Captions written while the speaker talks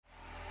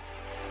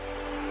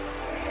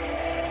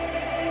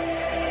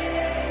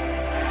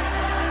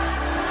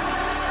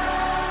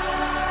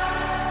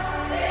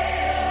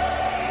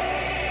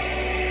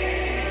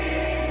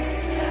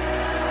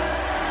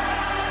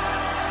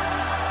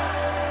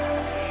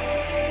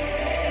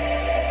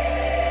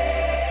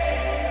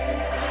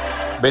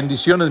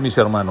Bendiciones, mis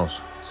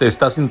hermanos. Se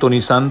está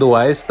sintonizando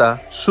a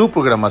esta su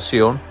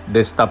programación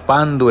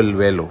Destapando el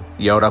Velo.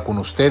 Y ahora con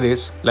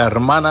ustedes, la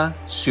hermana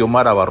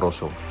Siomara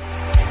Barroso.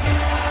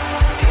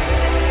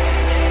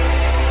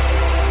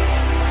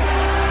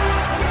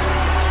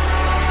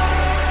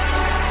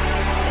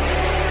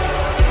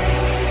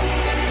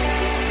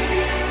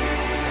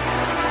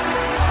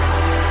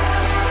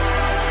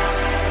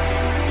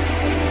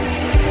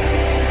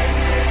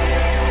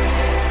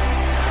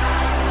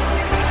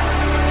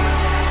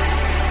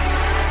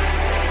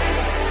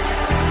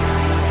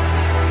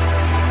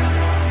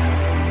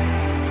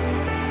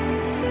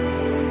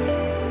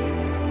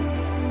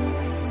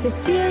 Se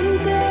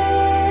siente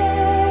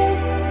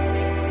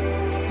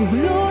tu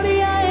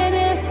gloria en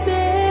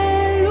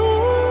este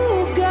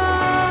lugar.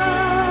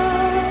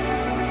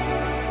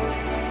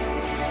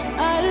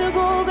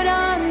 Algo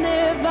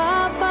grande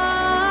va a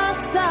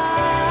pasar.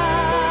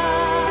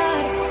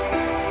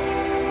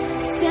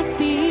 Se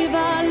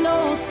activa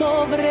lo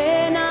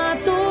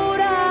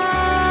sobrenatural.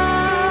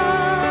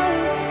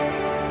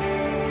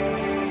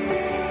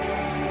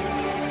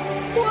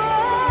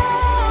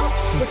 ¡Wow!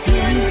 Se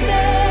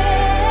siente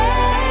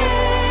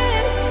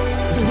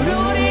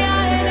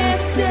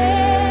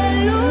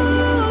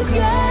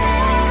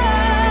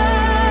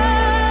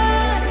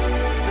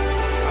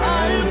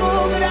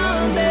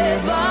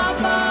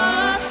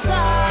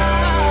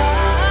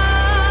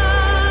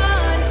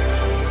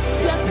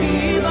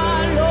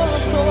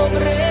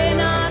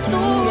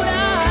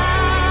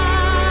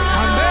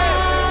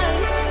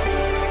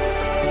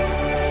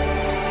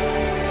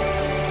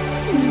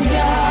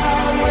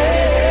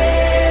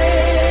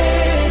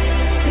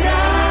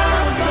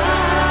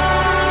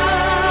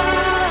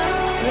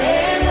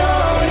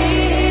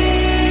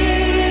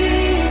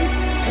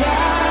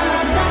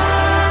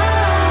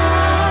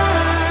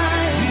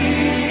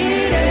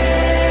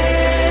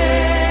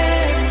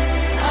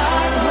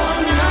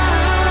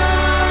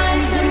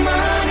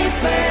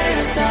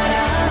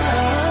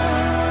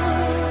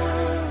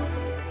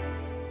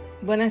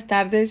Buenas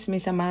tardes,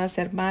 mis amadas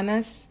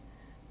hermanas.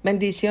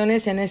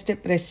 Bendiciones en este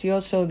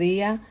precioso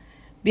día.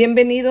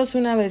 Bienvenidos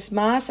una vez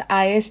más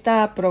a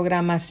esta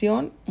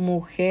programación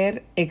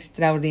Mujer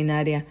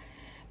Extraordinaria.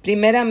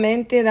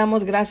 Primeramente,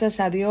 damos gracias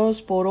a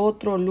Dios por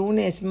otro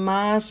lunes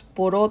más,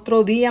 por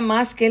otro día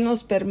más que Él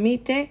nos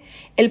permite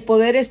el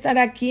poder estar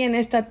aquí en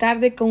esta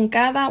tarde con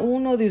cada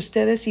uno de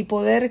ustedes y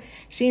poder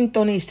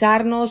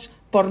sintonizarnos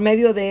por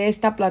medio de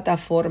esta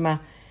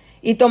plataforma.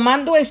 Y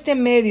tomando este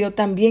medio,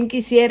 también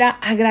quisiera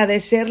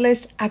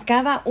agradecerles a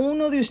cada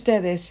uno de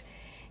ustedes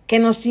que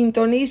nos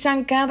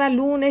sintonizan cada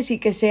lunes y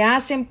que se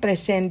hacen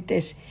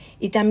presentes.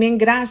 Y también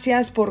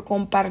gracias por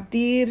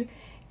compartir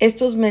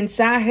estos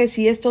mensajes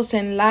y estos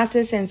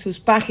enlaces en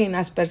sus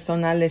páginas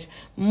personales.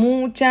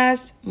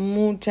 Muchas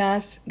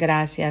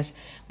gracias.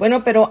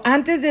 Bueno, pero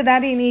antes de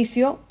dar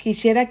inicio,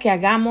 quisiera que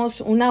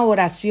hagamos una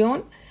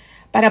oración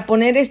para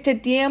poner este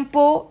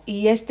tiempo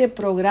y este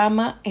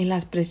programa en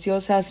las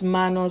preciosas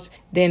manos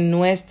de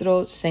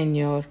nuestro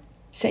Señor.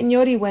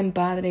 Señor y buen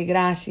Padre,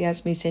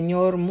 gracias, mi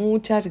Señor,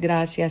 muchas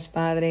gracias,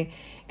 Padre.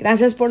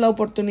 Gracias por la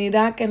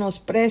oportunidad que nos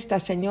presta,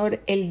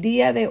 Señor, el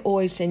día de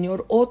hoy,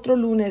 Señor, otro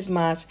lunes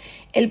más,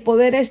 el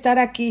poder estar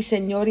aquí,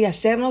 Señor, y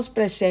hacernos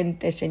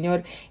presentes,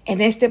 Señor, en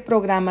este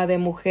programa de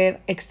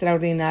Mujer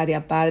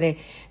Extraordinaria, Padre.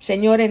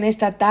 Señor, en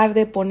esta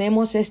tarde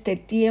ponemos este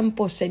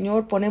tiempo,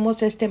 Señor,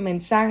 ponemos este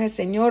mensaje,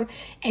 Señor,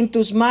 en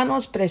tus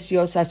manos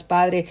preciosas,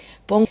 Padre.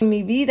 Pon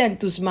mi vida en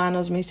tus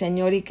manos, mi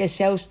Señor, y que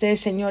sea usted,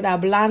 Señor,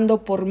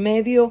 hablando por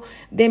medio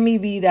de mi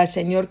vida,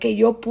 Señor, que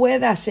yo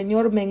pueda,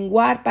 Señor,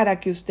 menguar para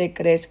que usted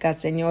crezca,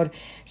 Señor.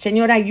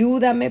 Señor,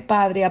 ayúdame,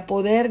 Padre, a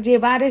poder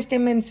llevar este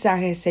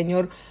mensaje,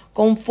 Señor,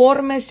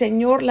 conforme,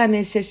 Señor, la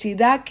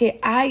necesidad que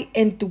hay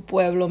en tu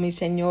pueblo, mi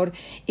Señor,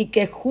 y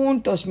que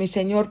juntos, mi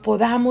Señor,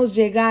 podamos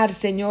llegar,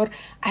 Señor,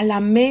 a la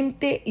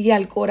mente y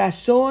al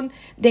corazón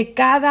de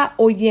cada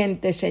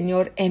oyente,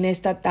 Señor, en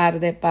esta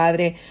tarde,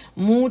 Padre.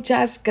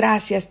 Muchas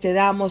gracias te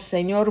damos,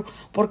 Señor,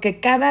 porque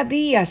cada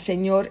día,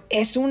 Señor,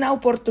 es una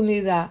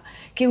oportunidad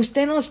que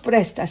usted nos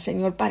presta,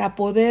 Señor, para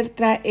poder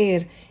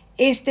traer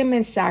este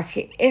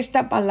mensaje,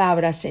 esta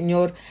palabra,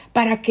 Señor,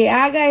 para que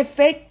haga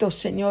efecto,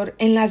 Señor,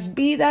 en las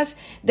vidas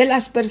de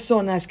las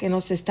personas que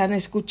nos están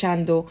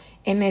escuchando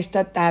en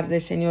esta tarde,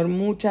 Señor.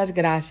 Muchas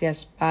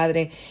gracias,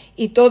 Padre.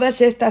 Y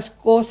todas estas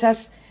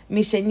cosas,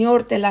 mi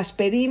Señor, te las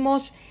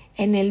pedimos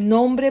en el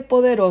nombre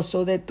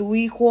poderoso de tu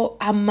Hijo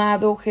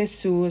amado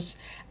Jesús,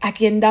 a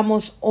quien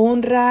damos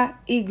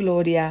honra y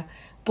gloria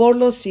por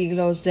los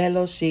siglos de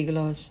los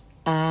siglos.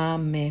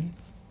 Amén.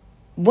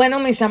 Bueno,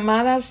 mis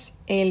amadas,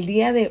 el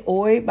día de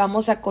hoy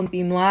vamos a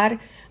continuar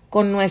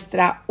con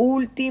nuestra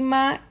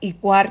última y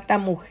cuarta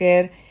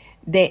mujer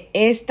de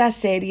esta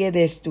serie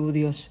de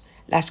estudios,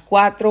 las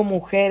 4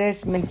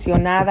 mujeres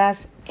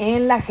mencionadas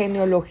en la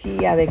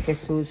genealogía de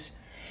Jesús,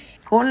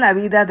 con la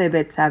vida de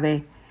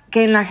Betsabe,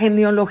 que en la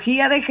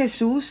genealogía de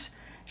Jesús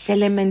se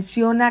le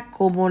menciona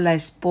como la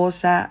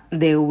esposa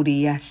de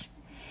Urías.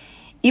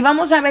 Y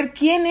vamos a ver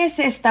quién es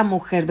esta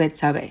mujer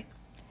Betsabe.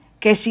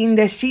 que sin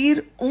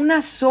decir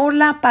una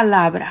sola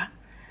palabra,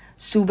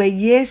 su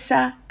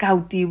belleza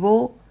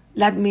cautivó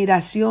la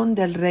admiración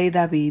del rey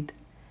David,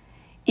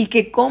 y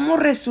que como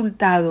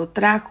resultado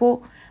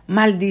trajo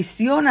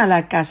maldición a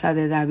la casa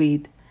de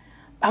David.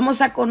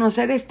 Vamos a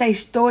conocer esta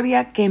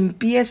historia que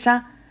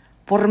empieza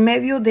por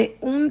medio de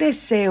un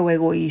deseo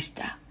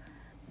egoísta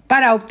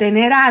para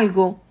obtener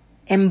algo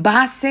en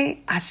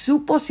base a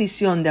su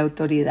posición de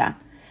autoridad.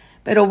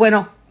 Pero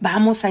bueno,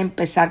 vamos a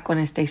empezar con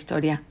esta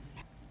historia.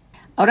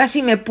 Ahora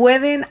si me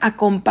pueden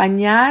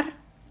acompañar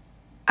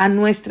a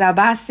nuestra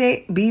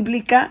base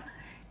bíblica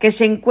que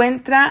se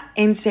encuentra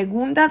en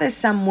 2 de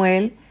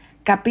Samuel,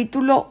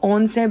 capítulo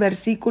 11,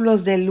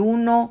 versículos del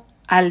 1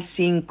 al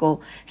 5.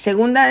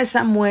 2 de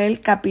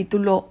Samuel,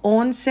 capítulo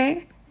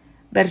 11,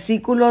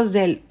 versículos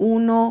del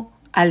 1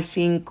 al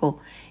 5.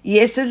 Y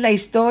esa es la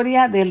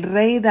historia del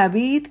rey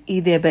David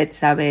y de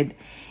Betsabe.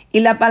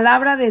 Y la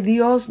palabra de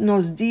Dios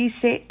nos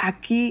dice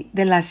aquí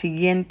de la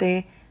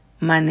siguiente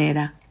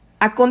manera.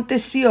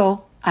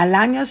 Aconteció al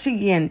año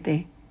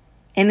siguiente,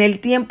 en el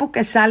tiempo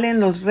que salen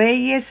los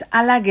reyes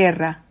a la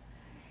guerra,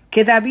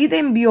 que David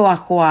envió a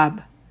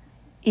Joab,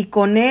 y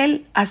con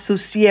él a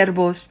sus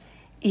siervos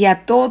y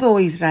a todo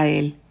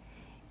Israel,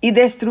 y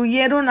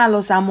destruyeron a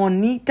los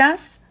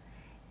amonitas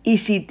y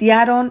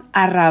sitiaron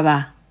a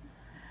Rabá.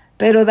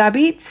 Pero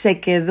David se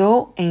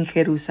quedó en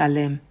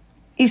Jerusalén.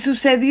 Y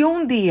sucedió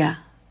un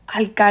día,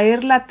 al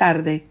caer la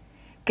tarde,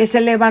 que se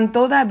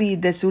levantó David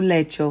de su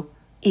lecho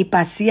y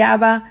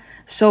paseaba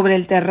sobre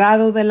el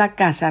terrado de la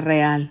casa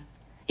real.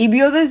 Y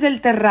vio desde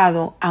el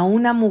terrado a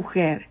una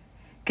mujer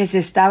que se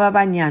estaba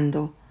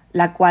bañando,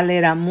 la cual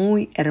era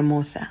muy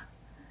hermosa.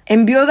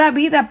 Envió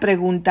David a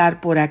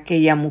preguntar por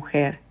aquella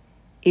mujer,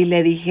 y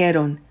le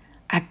dijeron: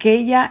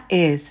 aquella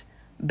es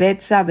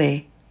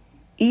Betsabe,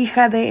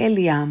 hija de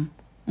Eliam,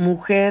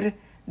 mujer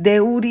de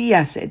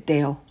Urías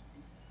Heteo.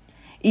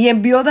 Y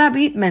envió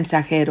David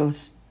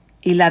mensajeros,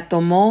 y la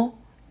tomó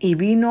y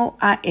vino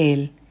a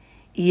él,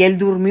 y él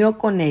durmió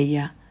con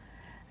ella.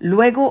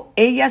 Luego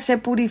ella se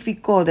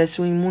purificó de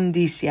su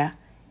inmundicia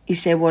y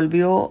se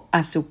volvió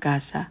a su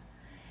casa.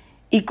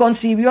 Y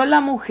concibió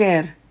la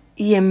mujer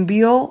y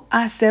envió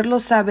a hacerlo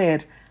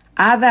saber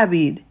a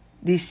David,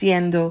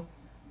 diciendo: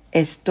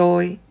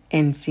 estoy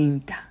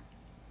encinta.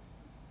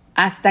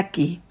 Hasta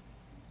aquí.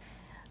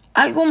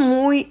 Algo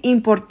muy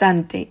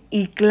importante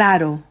y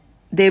claro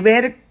de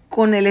ver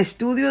con el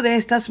estudio de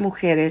estas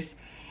mujeres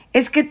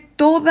es que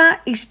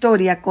toda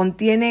historia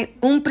contiene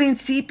un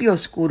principio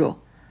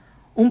oscuro,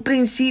 un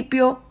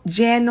principio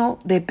lleno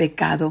de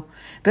pecado,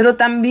 pero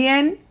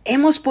también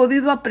hemos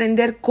podido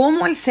aprender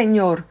cómo el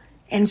Señor,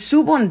 en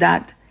su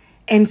bondad,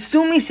 en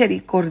su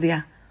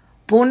misericordia,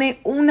 pone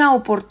una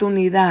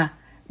oportunidad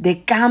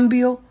de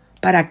cambio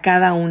para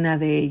cada una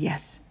de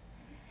ellas.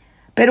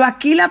 Pero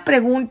aquí la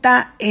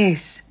pregunta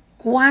es: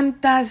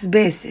 ¿cuántas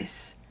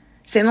veces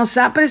se nos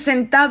ha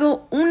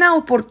presentado una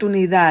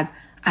oportunidad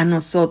a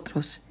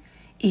nosotros?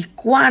 Y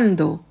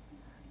cuando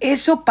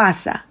eso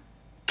pasa,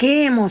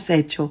 ¿qué hemos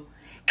hecho?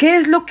 ¿Qué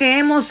es lo que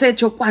hemos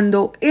hecho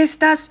cuando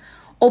estas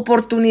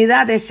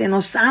oportunidades se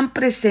nos han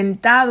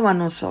presentado a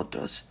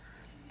nosotros?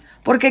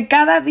 Porque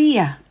cada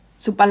día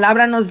su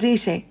palabra nos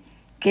dice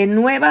que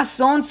nuevas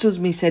son sus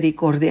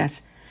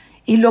misericordias.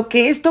 Y lo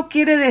que esto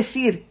quiere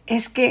decir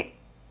es que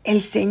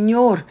el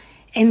Señor,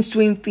 en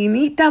su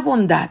infinita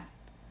bondad,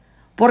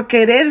 por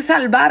querer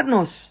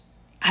salvarnos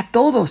a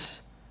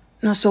todos,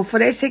 nos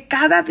ofrece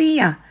cada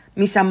día,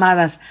 mis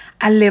amadas,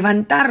 al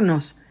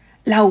levantarnos,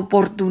 la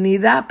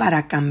oportunidad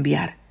para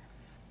cambiar.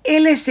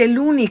 Él es el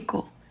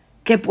único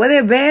que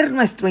puede ver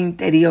nuestro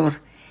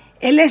interior.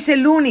 Él es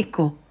el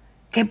único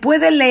que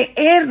puede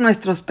leer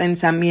nuestros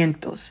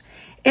pensamientos.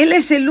 Él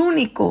es el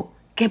único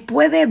que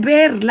puede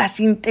ver las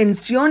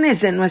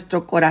intenciones de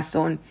nuestro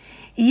corazón.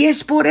 Y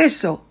es por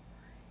eso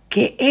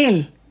que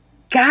Él,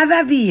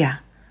 cada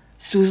día,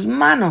 sus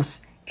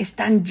manos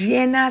están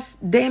llenas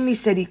de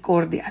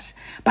misericordias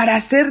para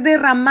ser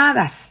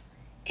derramadas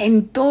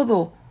en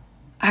todo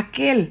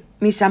aquel,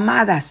 mis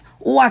amadas,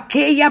 o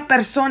aquella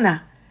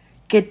persona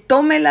que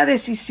tome la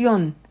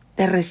decisión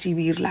de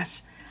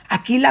recibirlas.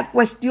 Aquí la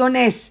cuestión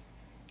es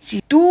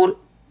si tú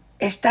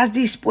estás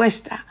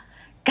dispuesta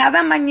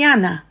cada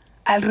mañana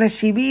al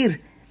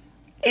recibir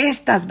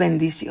estas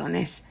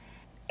bendiciones.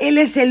 Él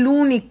es el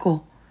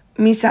único,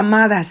 mis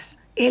amadas.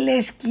 Él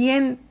es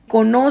quien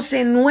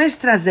conoce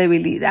nuestras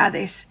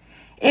debilidades.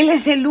 Él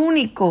es el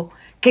único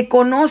que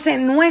conoce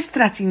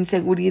nuestras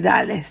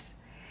inseguridades.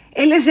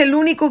 Él es el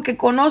único que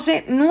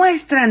conoce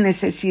nuestras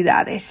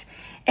necesidades.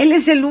 Él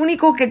es el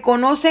único que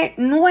conoce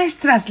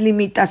nuestras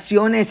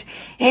limitaciones.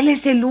 Él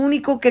es el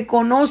único que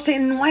conoce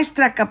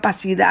nuestra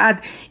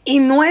capacidad y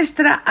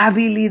nuestra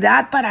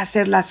habilidad para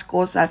hacer las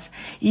cosas.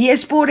 Y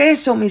es por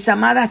eso, mis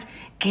amadas,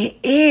 que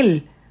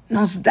Él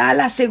nos da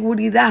la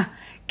seguridad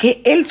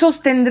que Él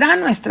sostendrá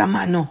nuestra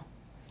mano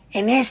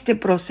en este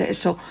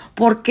proceso,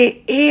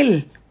 porque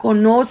Él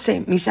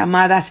conoce, mis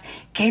amadas,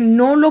 que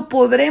no lo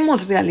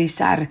podremos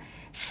realizar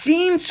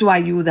sin su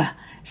ayuda,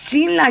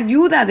 sin la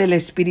ayuda del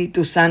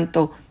Espíritu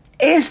Santo.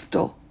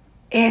 Esto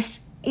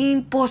es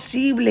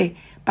imposible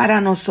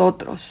para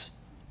nosotros.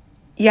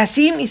 Y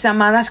así, mis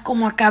amadas,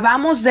 como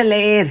acabamos de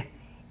leer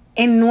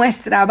en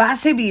nuestra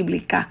base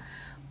bíblica,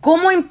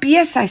 ¿cómo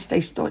empieza esta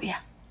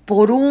historia?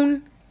 Por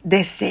un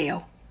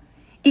deseo.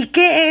 ¿Y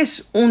qué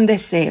es un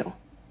deseo?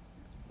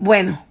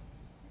 Bueno,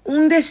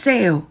 un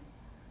deseo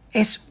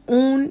es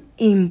un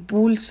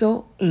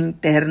impulso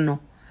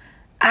interno,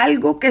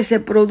 algo que se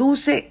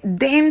produce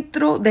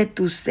dentro de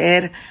tu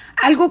ser,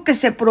 algo que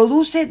se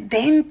produce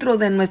dentro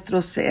de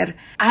nuestro ser,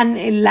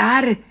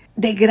 anhelar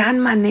de gran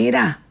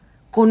manera,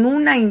 con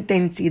una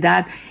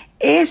intensidad.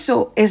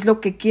 Eso es lo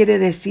que quiere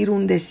decir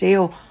un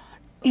deseo.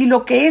 Y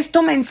lo que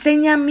esto me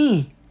enseña a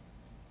mí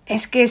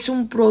es que es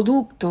un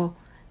producto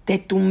de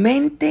tu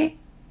mente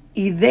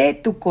y de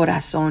tu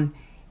corazón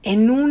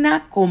en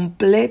una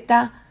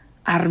completa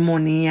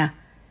armonía.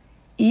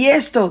 Y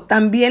esto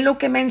también lo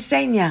que me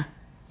enseña,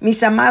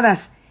 mis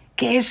amadas,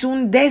 que es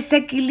un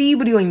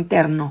desequilibrio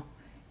interno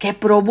que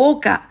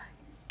provoca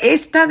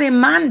esta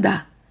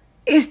demanda,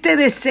 este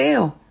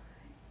deseo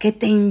que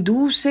te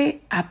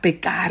induce a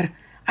pecar,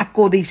 a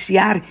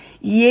codiciar.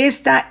 Y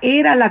esta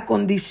era la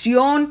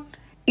condición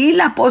y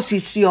la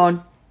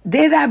posición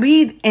de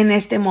David en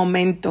este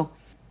momento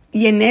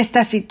y en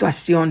esta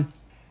situación.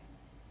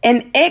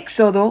 En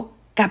Éxodo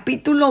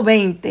capítulo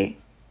 20,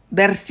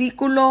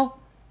 versículo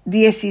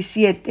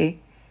 17,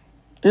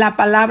 la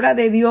palabra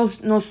de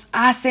Dios nos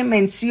hace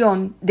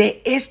mención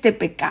de este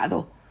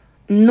pecado,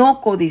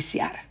 no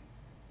codiciar,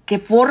 que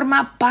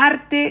forma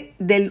parte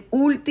del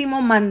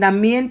último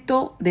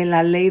mandamiento de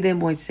la ley de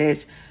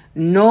Moisés.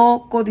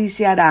 No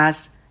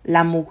codiciarás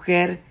la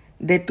mujer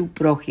de tu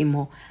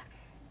prójimo.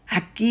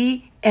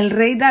 Aquí el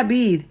rey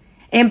David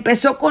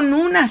empezó con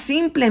una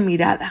simple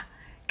mirada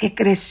que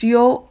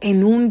creció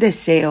en un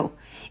deseo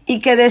y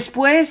que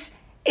después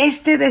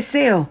este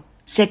deseo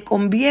se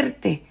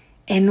convierte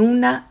en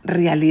una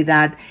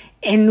realidad,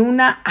 en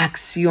una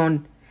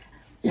acción.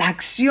 La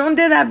acción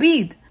de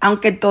David,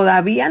 aunque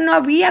todavía no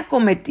había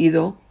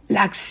cometido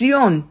la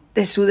acción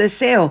de su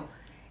deseo,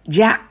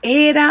 ya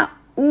era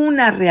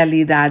una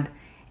realidad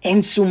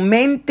en su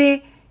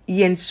mente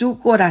y en su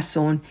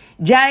corazón.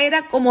 Ya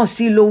era como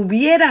si lo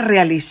hubiera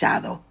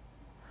realizado.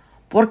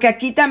 Porque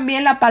aquí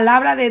también la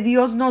palabra de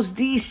Dios nos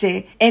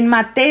dice en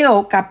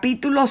Mateo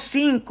capítulo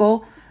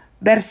 5,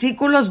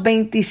 versículos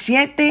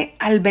 27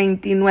 al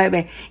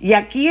 29. Y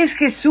aquí es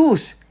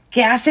Jesús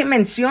que hace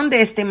mención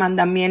de este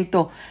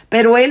mandamiento,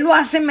 pero Él lo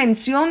hace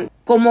mención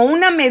como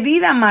una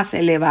medida más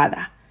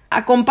elevada.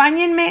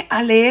 Acompáñenme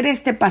a leer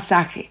este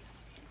pasaje.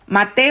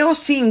 Mateo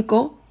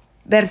 5,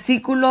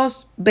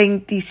 versículos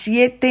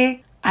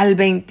 27 al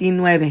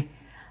 29.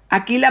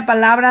 Aquí la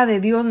palabra de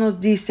Dios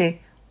nos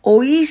dice: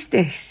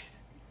 oísteis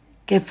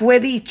que fue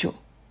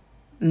dicho,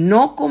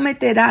 no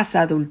cometerás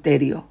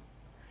adulterio.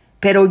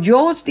 Pero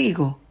yo os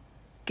digo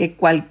que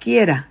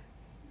cualquiera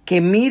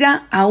que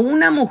mira a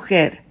una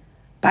mujer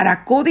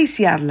para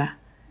codiciarla,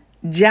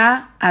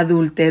 ya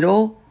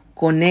adulteró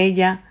con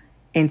ella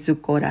en su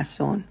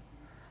corazón.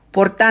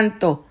 Por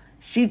tanto,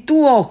 si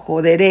tu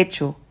ojo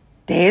derecho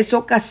te es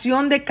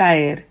ocasión de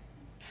caer,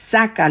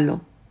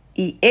 sácalo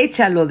y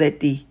échalo de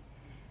ti,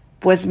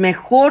 pues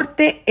mejor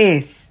te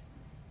es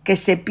que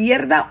se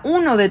pierda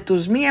uno de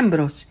tus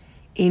miembros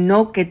y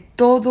no que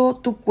todo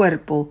tu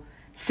cuerpo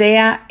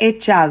sea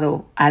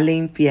echado al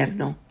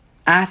infierno.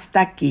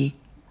 Hasta aquí.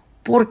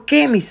 ¿Por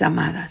qué, mis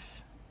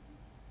amadas?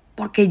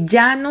 Porque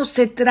ya no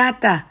se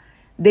trata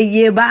de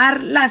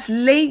llevar las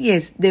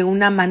leyes de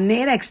una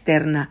manera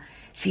externa,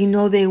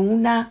 sino de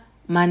una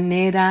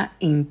manera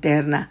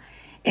interna.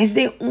 Es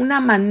de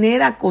una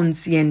manera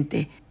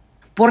consciente.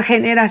 Por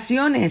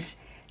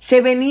generaciones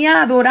se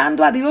venía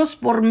adorando a Dios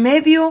por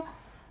medio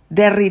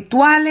de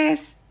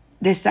rituales,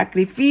 de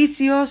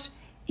sacrificios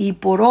y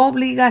por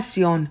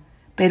obligación,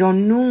 pero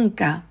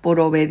nunca por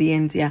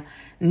obediencia,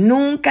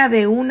 nunca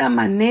de una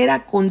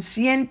manera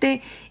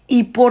consciente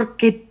y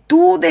porque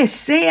tú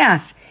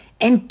deseas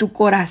en tu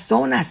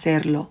corazón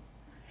hacerlo.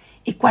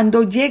 Y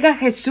cuando llega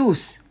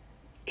Jesús,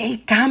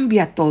 Él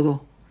cambia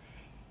todo.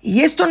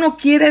 Y esto no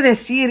quiere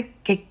decir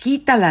que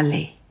quita la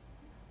ley,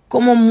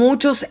 como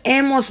muchos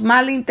hemos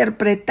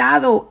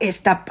malinterpretado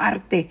esta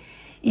parte.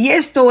 Y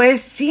esto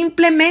es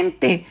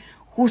simplemente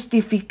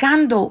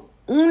justificando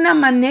una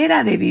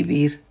manera de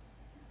vivir,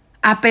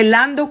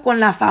 apelando con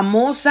la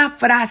famosa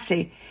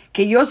frase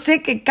que yo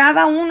sé que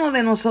cada uno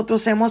de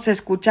nosotros hemos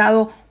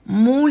escuchado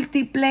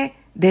múltiples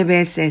de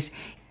veces.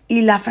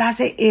 Y la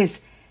frase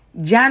es: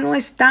 ya no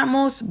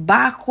estamos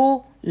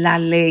bajo la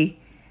ley,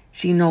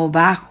 sino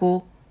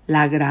bajo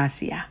la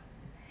gracia.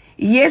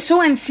 Y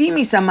eso en sí,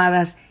 mis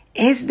amadas,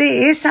 es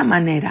de esa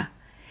manera.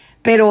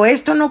 Pero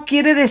esto no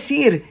quiere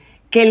decir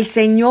que el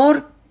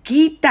Señor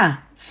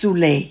quita su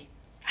ley.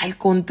 Al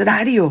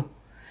contrario,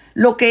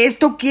 lo que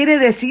esto quiere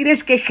decir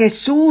es que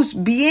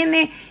Jesús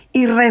viene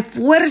y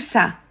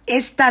refuerza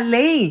esta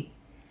ley,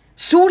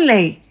 su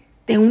ley,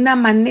 de una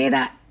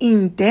manera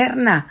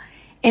interna,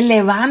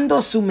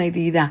 elevando su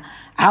medida,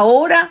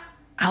 ahora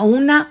a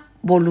una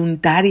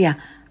voluntaria,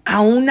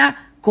 a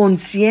una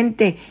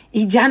consciente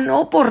y ya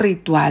no por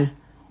ritual,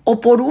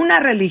 o por una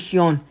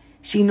religión,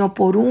 sino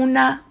por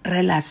una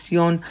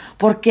relación,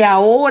 porque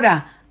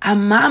ahora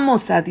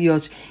amamos a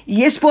Dios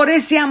y es por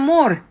ese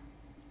amor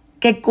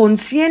que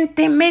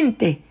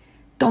conscientemente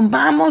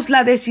tomamos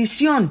la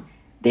decisión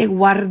de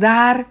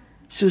guardar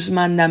sus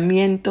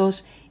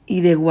mandamientos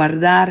y de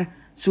guardar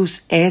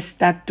sus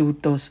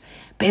estatutos.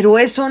 Pero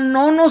eso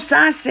no nos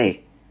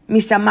hace,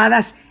 mis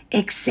amadas,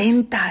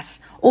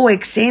 exentas o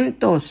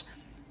exentos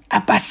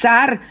a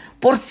pasar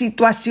por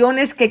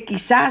situaciones que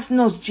quizás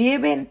nos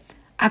lleven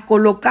a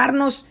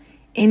colocarnos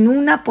en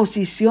una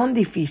posición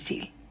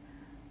difícil,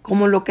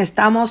 como lo que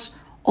estamos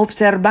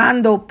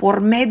observando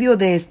por medio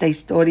de esta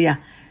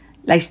historia,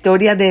 la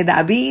historia de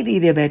David y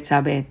de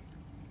Betsabe.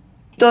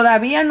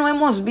 Todavía no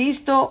hemos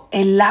visto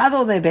el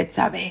lado de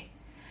Betsabe,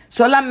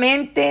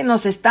 solamente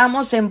nos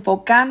estamos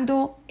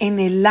enfocando en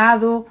el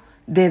lado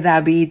de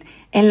David,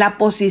 en la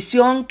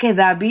posición que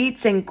David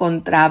se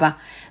encontraba,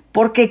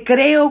 porque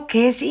creo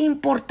que es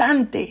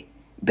importante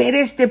ver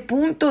este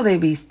punto de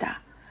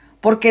vista,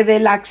 porque de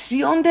la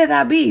acción de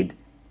David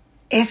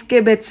es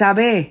que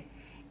Betsabe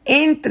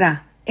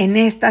entra en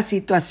esta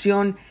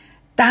situación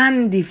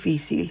tan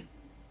difícil.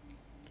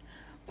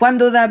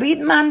 Cuando David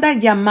manda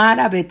llamar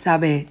a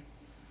Betsabe,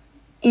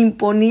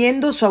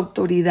 imponiendo su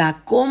autoridad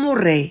como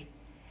rey,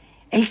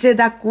 él se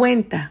da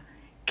cuenta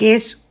que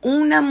es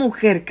una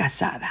mujer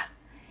casada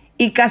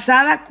y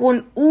casada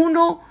con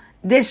uno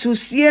de sus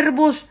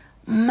siervos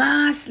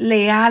más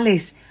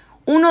leales,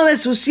 uno de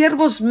sus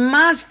siervos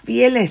más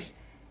fieles,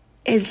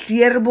 el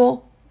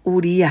siervo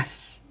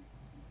Urías.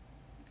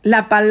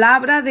 La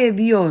palabra de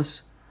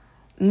Dios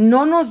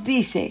no nos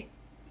dice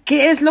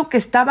qué es lo que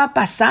estaba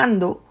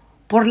pasando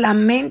por la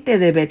mente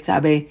de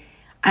Betsabe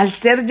al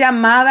ser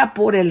llamada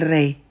por el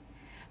rey.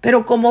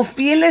 Pero como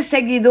fieles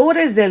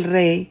seguidores del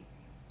rey,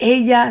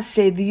 ella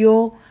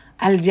cedió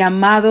al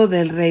llamado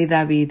del rey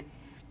David.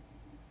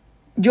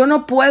 Yo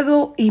no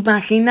puedo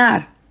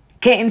imaginar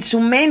que en su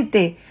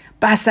mente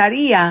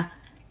pasaría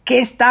que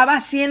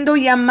estaba siendo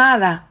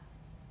llamada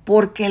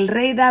porque el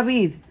rey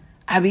David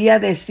había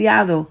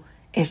deseado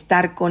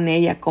estar con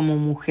ella como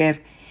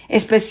mujer,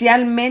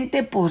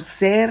 especialmente por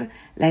ser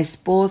la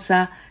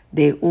esposa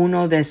de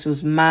uno de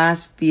sus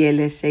más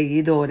fieles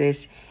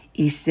seguidores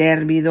y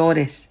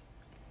servidores.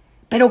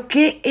 Pero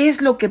 ¿qué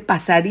es lo que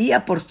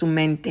pasaría por su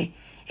mente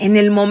en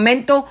el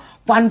momento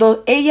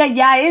cuando ella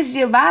ya es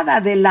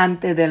llevada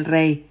delante del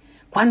rey?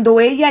 Cuando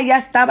ella ya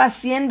estaba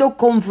siendo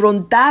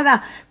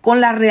confrontada con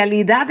la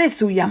realidad de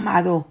su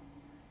llamado.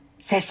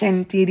 ¿Se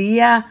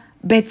sentiría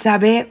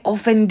Betsabe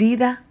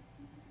ofendida?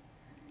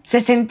 ¿Se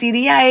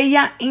sentiría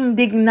ella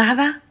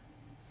indignada?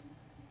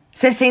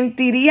 ¿Se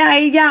sentiría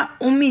ella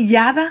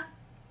humillada?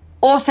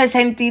 ¿O se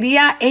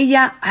sentiría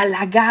ella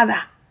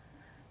halagada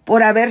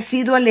por haber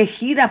sido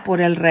elegida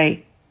por el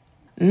rey?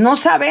 No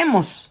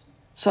sabemos,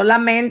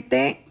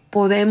 solamente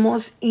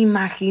podemos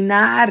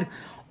imaginar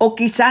o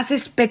quizás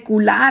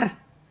especular,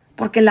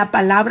 porque la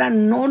palabra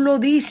no lo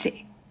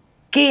dice.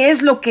 ¿Qué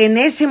es lo que en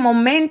ese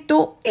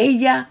momento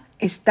ella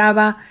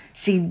estaba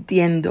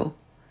sintiendo?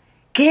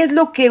 ¿Qué es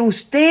lo que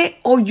usted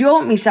o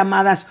yo, mis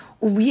amadas,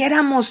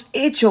 hubiéramos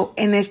hecho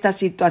en esta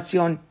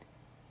situación?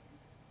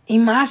 Y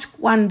más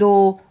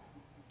cuando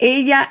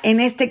ella, en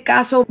este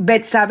caso,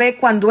 Betsabe,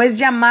 cuando es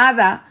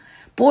llamada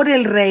por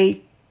el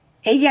rey,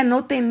 ella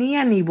no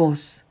tenía ni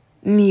voz,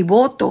 ni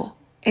voto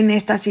en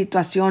esta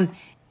situación.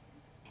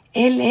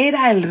 Él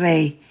era el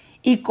rey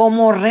y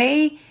como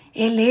rey,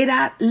 él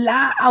era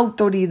la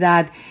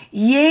autoridad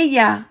y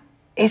ella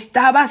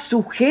estaba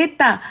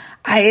sujeta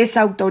a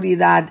esa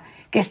autoridad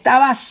que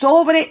estaba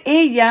sobre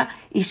ella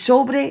y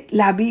sobre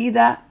la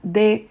vida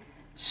de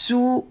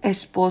su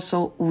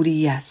esposo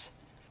Urías.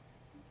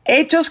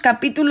 Hechos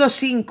capítulo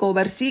 5,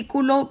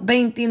 versículo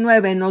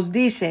 29 nos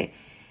dice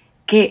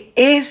que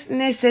es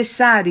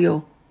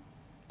necesario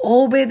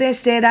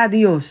obedecer a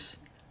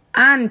Dios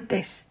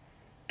antes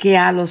que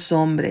a los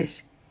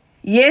hombres.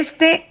 Y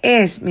este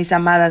es, mis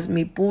amadas,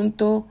 mi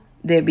punto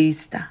de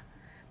vista.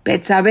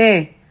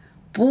 Betsabe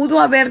pudo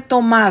haber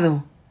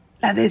tomado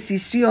la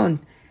decisión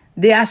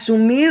de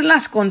asumir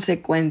las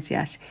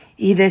consecuencias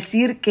y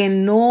decir que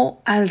no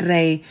al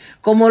rey,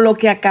 como lo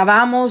que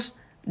acabamos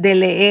de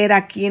leer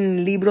aquí en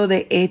el libro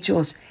de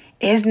Hechos.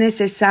 Es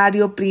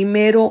necesario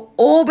primero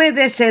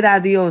obedecer a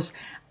Dios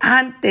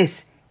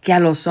antes que a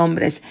los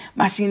hombres.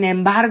 Mas, sin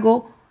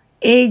embargo,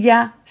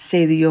 ella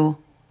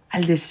cedió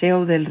al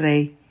deseo del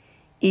rey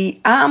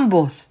y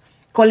ambos,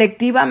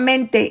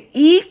 colectivamente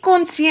y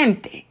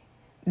consciente,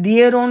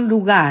 dieron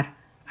lugar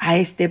a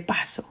este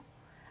paso,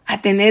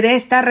 a tener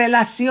esta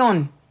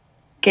relación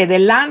que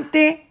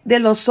delante de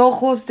los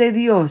ojos de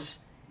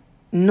Dios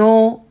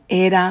no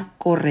era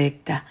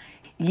correcta.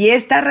 Y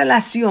esta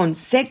relación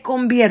se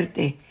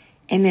convierte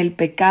en el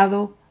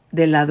pecado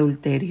del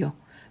adulterio,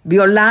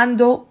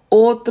 violando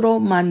otro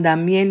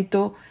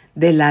mandamiento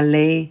de la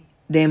ley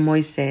de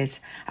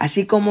Moisés,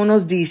 así como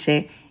nos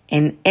dice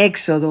en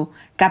Éxodo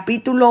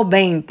capítulo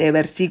 20,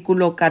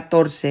 versículo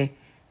 14,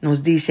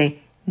 nos dice: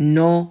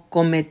 no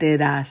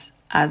cometerás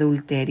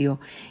adulterio.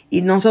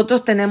 Y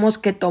nosotros tenemos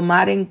que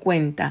tomar en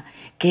cuenta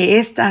que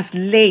estas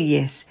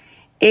leyes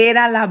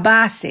era la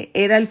base,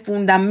 era el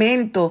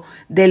fundamento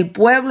del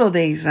pueblo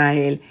de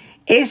Israel.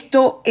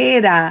 Esto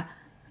era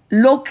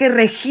lo que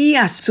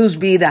regía sus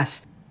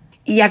vidas.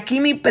 Y aquí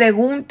mi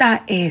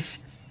pregunta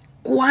es,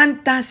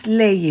 ¿cuántas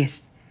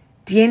leyes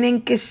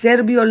tienen que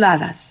ser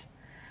violadas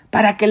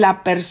para que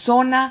la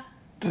persona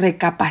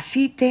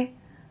recapacite,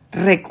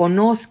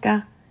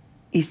 reconozca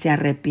y se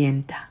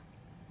arrepienta?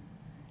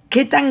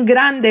 ¿Qué tan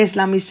grande es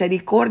la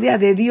misericordia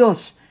de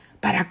Dios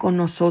para con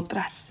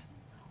nosotras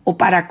o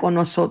para con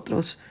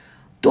nosotros?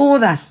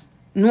 Todas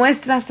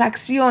nuestras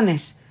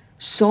acciones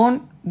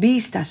son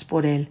vistas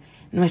por Él.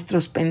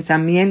 Nuestros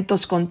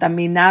pensamientos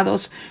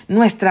contaminados,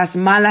 nuestras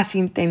malas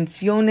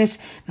intenciones,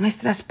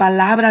 nuestras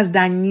palabras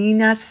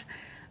dañinas,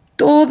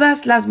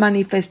 todas las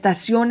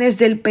manifestaciones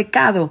del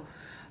pecado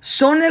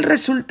son el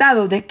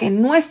resultado de que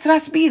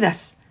nuestras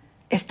vidas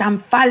están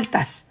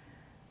faltas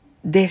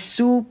de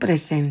su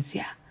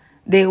presencia,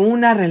 de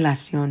una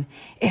relación.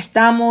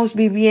 Estamos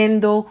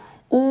viviendo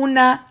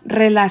una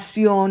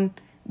relación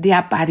de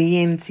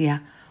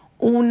apariencia,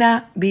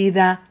 una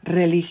vida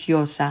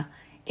religiosa.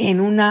 En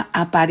una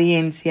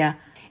apariencia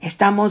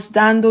estamos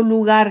dando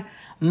lugar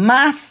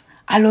más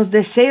a los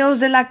deseos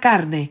de la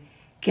carne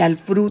que al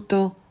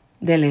fruto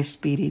del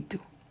Espíritu.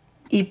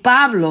 Y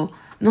Pablo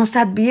nos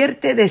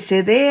advierte de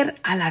ceder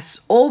a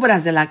las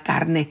obras de la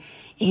carne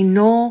y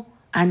no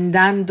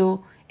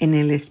andando en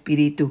el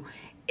Espíritu.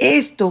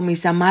 Esto,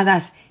 mis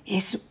amadas,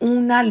 es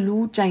una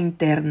lucha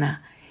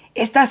interna.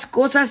 Estas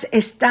cosas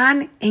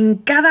están en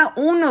cada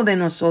uno de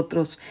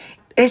nosotros.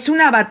 Es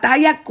una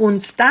batalla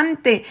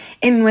constante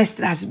en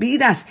nuestras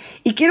vidas.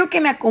 Y quiero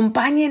que me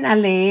acompañen a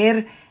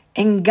leer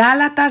en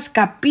Gálatas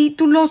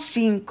capítulo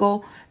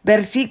 5,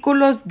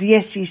 versículos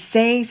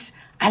 16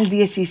 al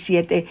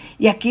 17.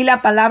 Y aquí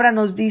la palabra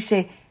nos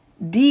dice,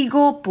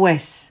 digo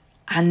pues,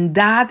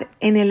 andad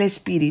en el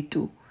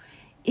Espíritu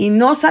y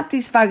no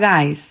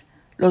satisfagáis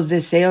los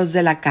deseos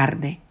de la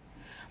carne.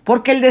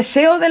 Porque el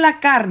deseo de la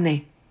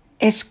carne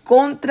es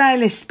contra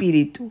el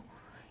Espíritu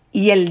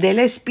y el del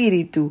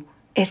Espíritu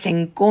es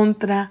en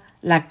contra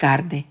la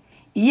carne,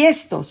 y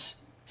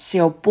estos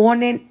se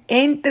oponen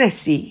entre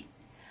sí,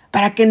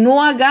 para que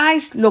no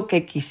hagáis lo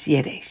que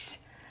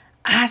quisierais.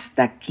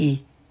 Hasta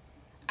aquí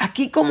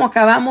como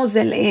acabamos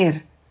de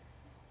leer,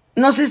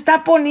 nos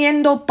está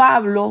poniendo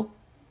Pablo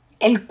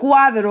el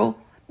cuadro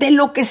de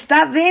lo que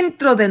está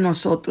dentro de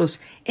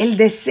nosotros, el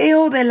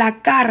deseo de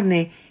la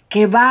carne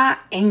que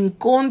va en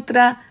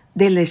contra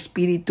del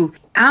Espíritu.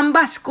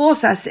 Ambas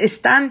cosas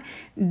están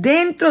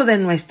dentro de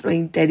nuestro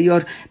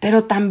interior,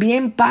 pero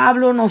también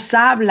Pablo nos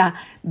habla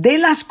de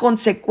las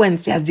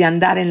consecuencias de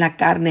andar en la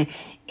carne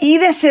y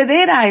de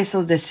ceder a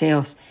esos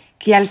deseos,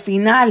 que al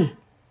final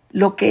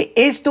lo que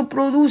esto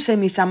produce,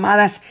 mis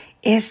amadas,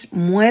 es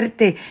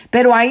muerte.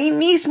 Pero ahí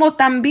mismo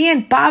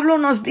también Pablo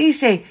nos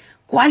dice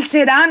cuál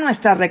será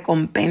nuestra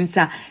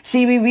recompensa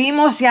si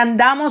vivimos y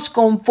andamos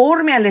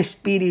conforme al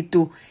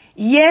Espíritu.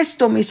 Y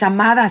esto, mis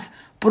amadas,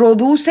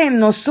 produce en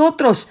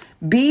nosotros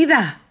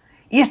vida.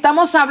 Y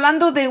estamos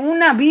hablando de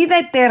una vida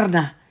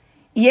eterna.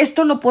 Y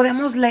esto lo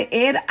podemos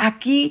leer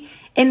aquí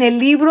en el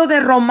libro de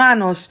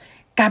Romanos,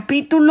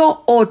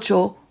 capítulo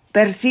 8,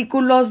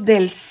 versículos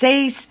del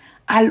 6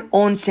 al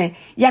 11.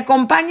 Y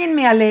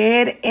acompáñenme a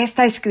leer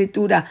esta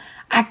escritura.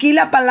 Aquí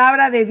la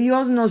palabra de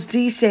Dios nos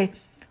dice,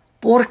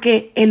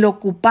 porque el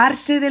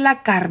ocuparse de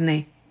la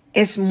carne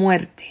es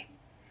muerte,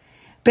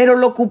 pero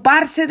el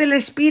ocuparse del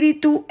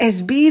Espíritu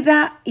es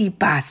vida y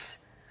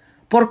paz.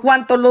 Por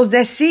cuanto los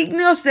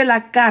designios de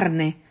la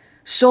carne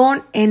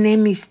son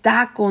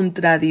enemistad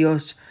contra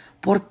Dios,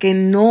 porque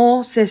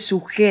no se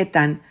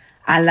sujetan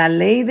a la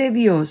ley de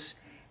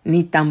Dios,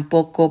 ni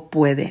tampoco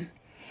pueden.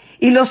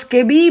 Y los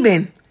que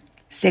viven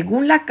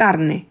según la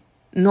carne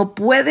no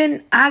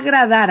pueden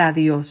agradar a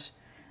Dios,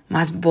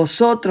 mas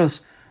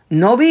vosotros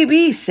no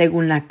vivís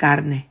según la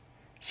carne,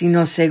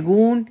 sino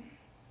según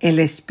el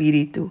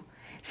Espíritu.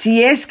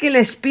 Si es que el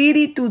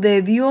Espíritu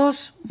de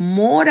Dios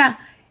mora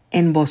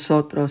en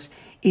vosotros,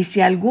 y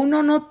si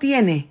alguno no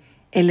tiene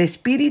el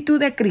Espíritu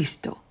de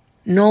Cristo,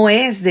 no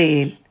es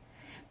de él.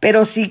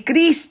 Pero si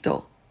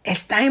Cristo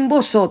está en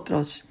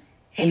vosotros,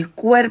 el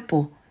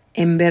cuerpo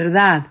en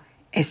verdad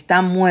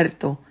está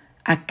muerto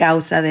a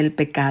causa del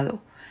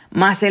pecado,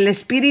 mas el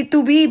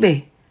Espíritu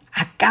vive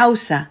a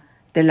causa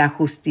de la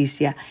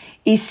justicia.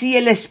 Y si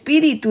el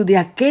Espíritu de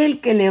aquel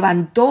que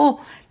levantó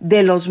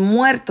de los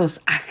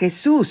muertos a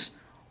Jesús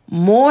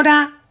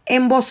mora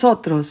en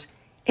vosotros,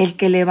 el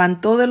que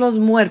levantó de los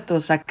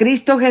muertos a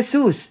Cristo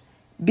Jesús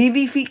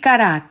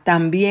vivificará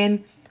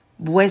también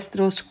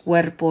vuestros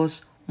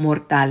cuerpos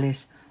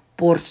mortales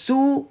por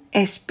su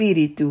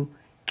Espíritu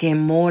que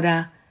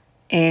mora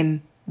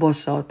en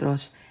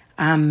vosotros.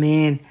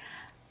 Amén.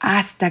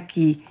 Hasta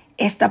aquí.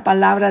 Esta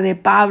palabra de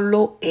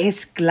Pablo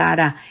es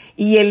clara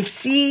y el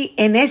sí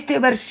en este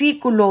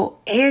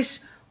versículo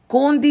es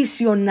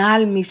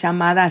condicional, mis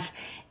amadas.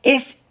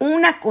 Es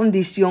una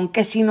condición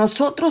que si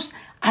nosotros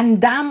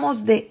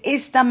andamos de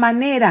esta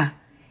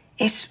manera,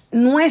 es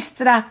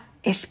nuestra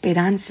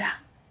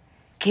esperanza,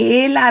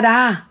 que Él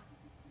hará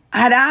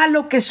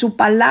lo que su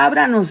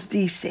palabra nos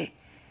dice,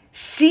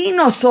 si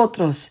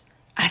nosotros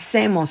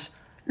hacemos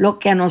lo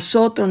que a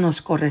nosotros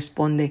nos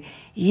corresponde.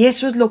 Y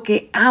eso es lo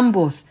que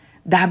ambos,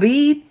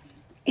 David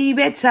y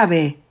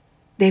Betsabe,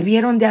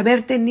 debieron de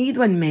haber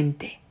tenido en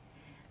mente.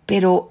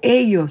 Pero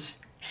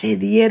ellos se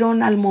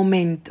dieron al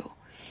momento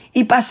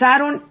y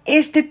pasaron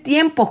este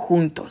tiempo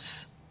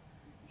juntos.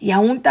 Y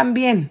aún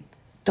también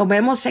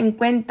tomemos en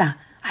cuenta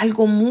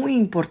algo muy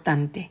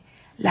importante,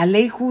 la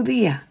ley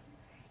judía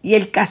y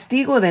el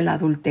castigo del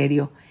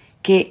adulterio,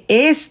 que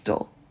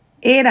esto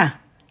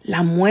era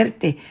la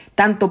muerte,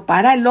 tanto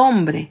para el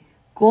hombre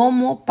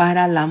como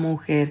para la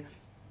mujer.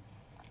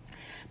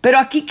 Pero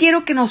aquí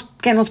quiero que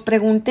nos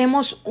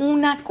preguntemos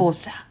una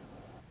cosa.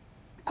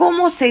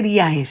 ¿Cómo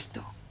sería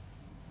esto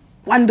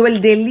cuando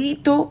el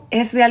delito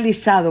es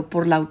realizado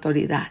por la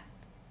autoridad?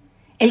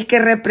 El que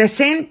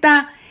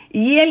representa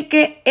y el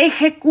que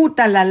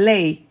ejecuta la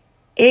ley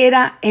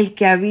era el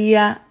que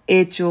había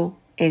hecho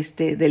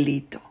este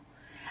delito.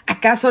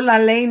 ¿Acaso la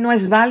ley no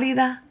es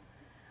válida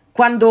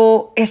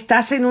cuando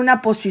estás en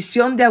una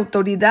posición de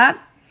autoridad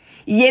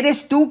y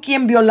eres tú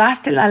quien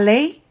violaste la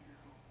ley?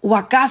 ¿O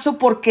acaso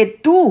porque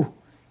tú,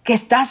 que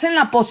estás en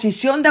la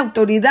posición de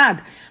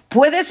autoridad,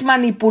 puedes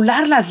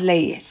manipular las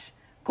leyes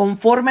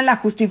conforme la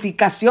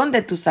justificación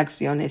de tus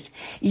acciones?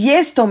 Y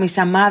esto, mis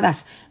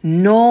amadas,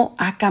 no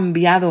ha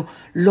cambiado.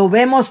 Lo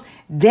vemos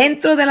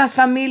dentro de las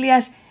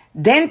familias,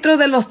 dentro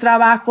de los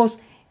trabajos,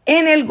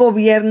 en el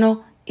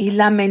gobierno y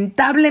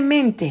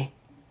lamentablemente,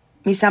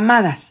 mis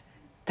amadas,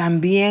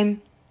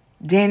 también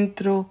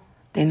dentro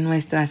de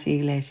nuestras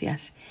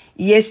iglesias.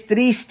 Y es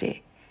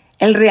triste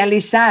el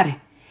realizar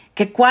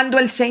que cuando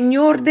el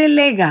Señor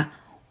delega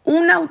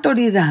una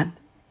autoridad,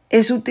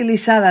 es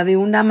utilizada de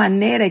una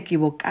manera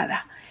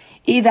equivocada.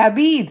 Y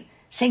David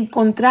se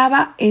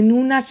encontraba en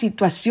una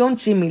situación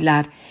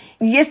similar.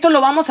 Y esto lo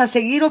vamos a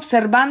seguir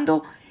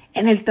observando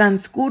en el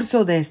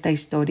transcurso de esta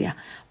historia,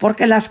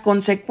 porque las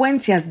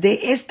consecuencias de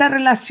esta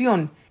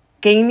relación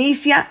que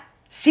inicia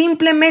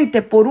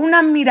simplemente por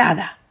una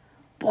mirada,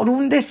 por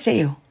un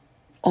deseo,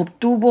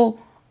 obtuvo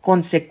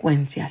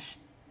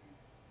consecuencias.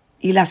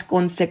 Y las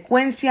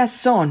consecuencias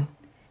son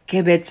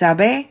que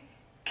Betsabe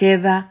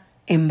queda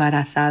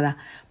embarazada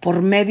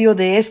por medio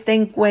de este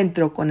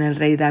encuentro con el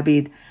rey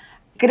David.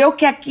 Creo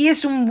que aquí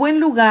es un buen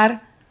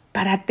lugar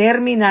para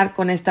terminar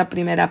con esta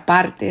primera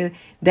parte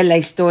de la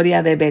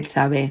historia de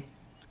Betsabe.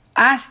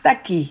 Hasta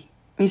aquí,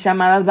 mis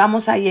amadas,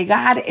 vamos a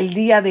llegar el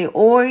día de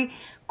hoy.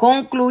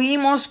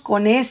 Concluimos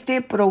con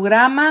este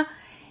programa.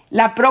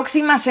 La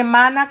próxima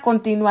semana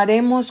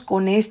continuaremos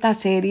con esta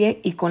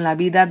serie y con la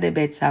vida de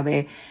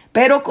Betsabe.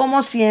 Pero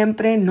como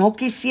siempre, no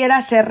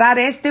quisiera cerrar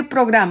este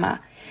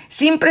programa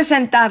sin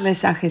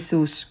presentarles a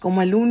Jesús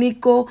como el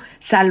único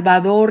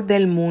Salvador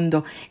del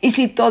mundo. Y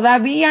si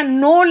todavía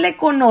no le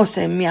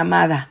conocen, mi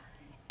amada,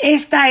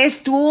 esta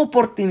es tu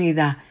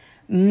oportunidad.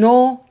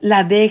 No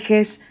la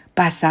dejes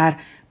pasar.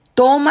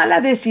 Toma la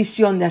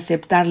decisión de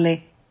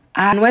aceptarle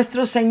a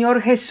nuestro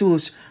Señor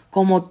Jesús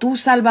como tu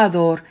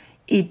Salvador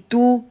y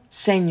tu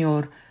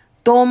Señor.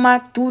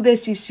 Toma tu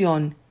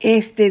decisión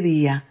este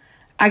día.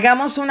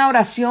 Hagamos una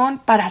oración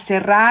para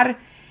cerrar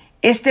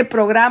este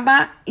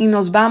programa y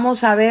nos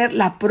vamos a ver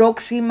la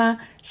próxima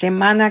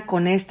semana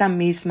con esta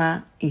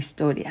misma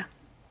historia.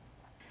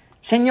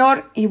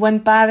 Señor y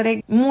buen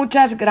Padre,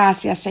 muchas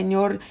gracias,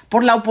 Señor,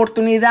 por la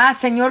oportunidad,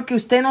 Señor, que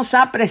usted nos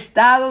ha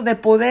prestado de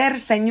poder,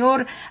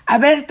 Señor,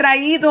 haber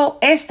traído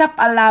esta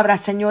palabra,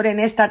 Señor, en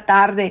esta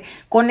tarde,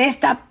 con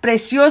esta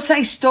preciosa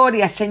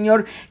historia,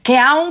 Señor, que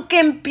aunque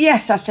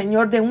empieza,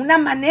 Señor, de una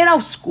manera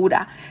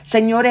oscura,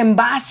 Señor, en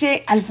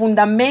base al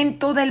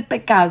fundamento del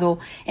pecado,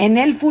 en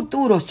el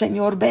futuro,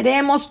 Señor,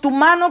 veremos tu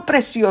mano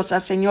preciosa,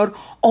 Señor,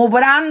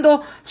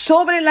 obrando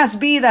sobre las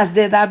vidas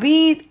de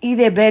David y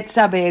de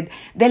Betsabe,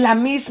 de la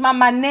misma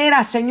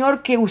manera,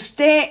 Señor, que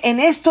usted en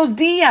estos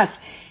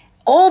días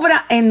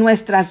obra en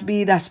nuestras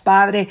vidas,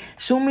 Padre.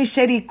 Su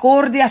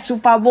misericordia, su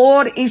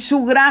favor y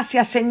su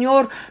gracia,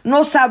 Señor,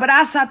 nos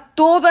abraza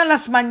todas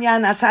las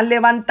mañanas al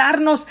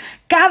levantarnos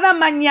cada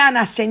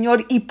mañana,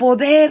 Señor, y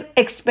poder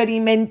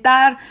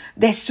experimentar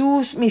de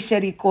sus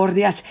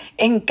misericordias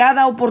en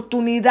cada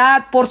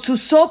oportunidad por su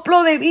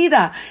soplo de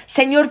vida,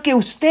 Señor, que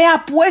usted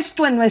ha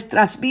puesto en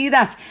nuestras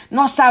vidas.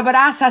 Nos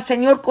abraza,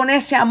 Señor, con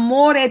ese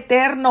amor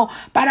eterno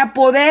para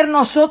poder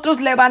nosotros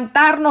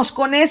levantarnos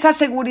con esa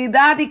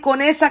seguridad y con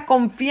esa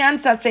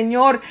confianza,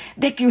 Señor,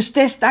 de que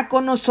usted está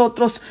con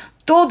nosotros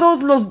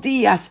todos los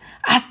días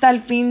hasta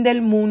el fin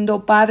del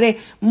mundo, Padre.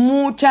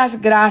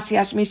 Muchas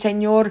gracias, mi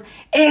Señor.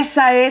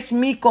 Esa es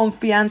mi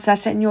confianza,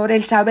 Señor,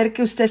 el saber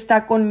que usted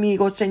está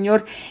conmigo,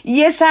 Señor.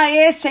 Y esa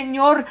es,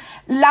 Señor,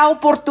 la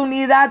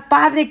oportunidad,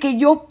 Padre, que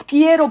yo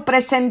quiero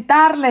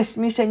presentarles,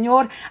 mi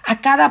Señor,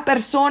 a cada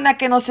persona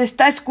que nos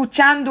está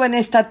escuchando en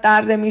esta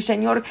tarde, mi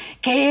Señor,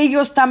 que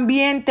ellos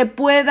también te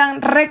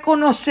puedan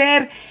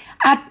reconocer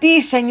a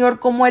ti, Señor,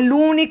 como el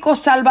único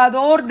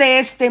Salvador de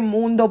este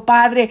mundo,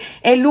 Padre,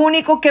 el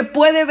único que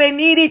puede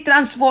venir y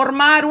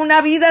transformar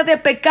una vida de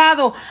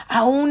pecado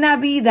a una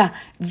vida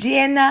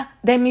llena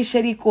de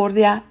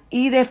misericordia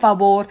y de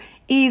favor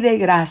y de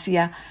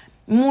gracia.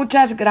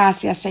 Muchas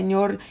gracias,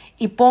 Señor,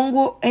 y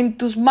pongo en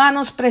tus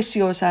manos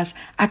preciosas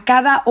a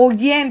cada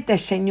oyente,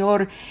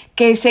 Señor,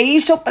 que se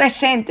hizo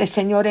presente,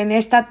 Señor, en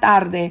esta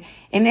tarde,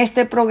 en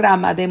este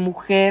programa de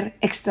Mujer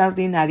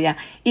Extraordinaria,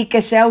 y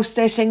que sea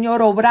usted,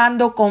 Señor,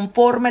 obrando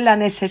conforme la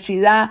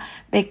necesidad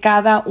de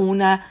cada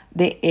una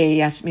de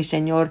ellas, mi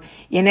Señor.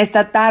 Y en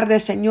esta tarde,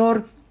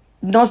 Señor,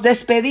 nos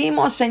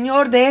despedimos,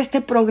 Señor, de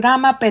este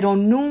programa, pero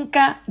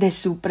nunca de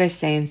su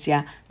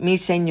presencia, mi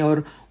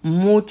Señor.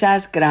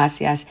 Muchas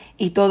gracias.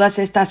 Y todas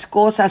estas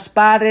cosas,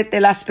 Padre, te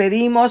las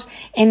pedimos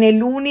en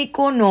el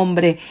único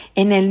nombre,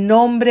 en el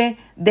nombre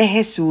de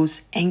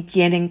Jesús, en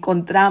quien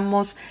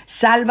encontramos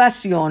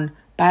salvación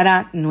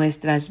para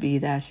nuestras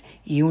vidas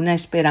y una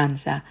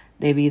esperanza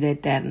de vida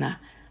eterna.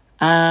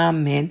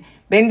 Amén.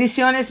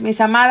 Bendiciones,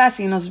 mis amadas,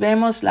 y nos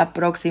vemos la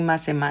próxima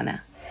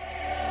semana.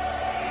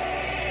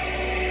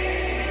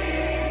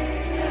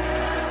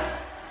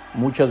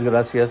 Muchas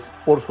gracias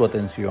por su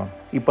atención.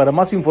 Y para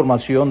más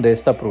información de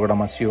esta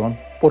programación,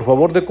 por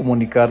favor de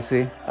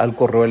comunicarse al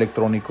correo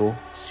electrónico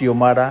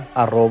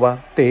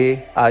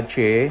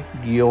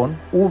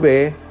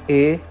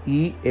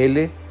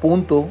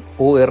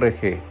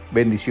siomara@the-veil.org.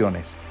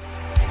 Bendiciones.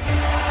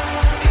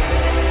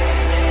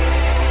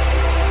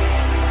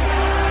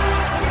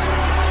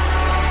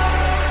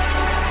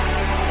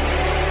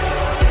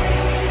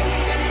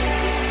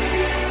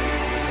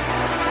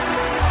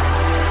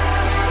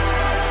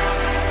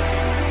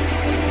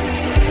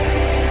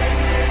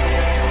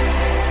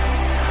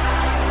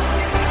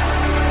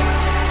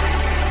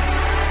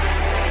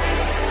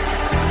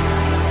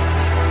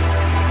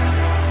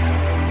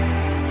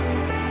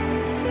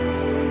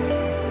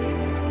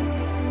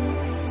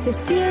 Se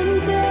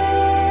siente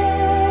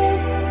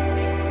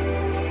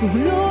tu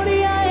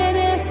gloria en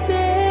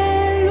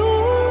este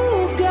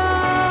lugar.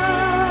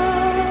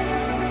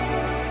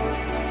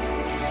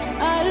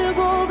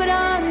 Algo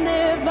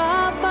grande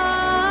va a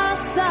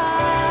pasar.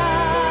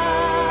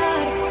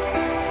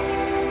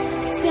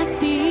 Se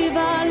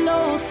activa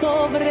lo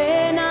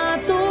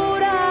sobrenatural.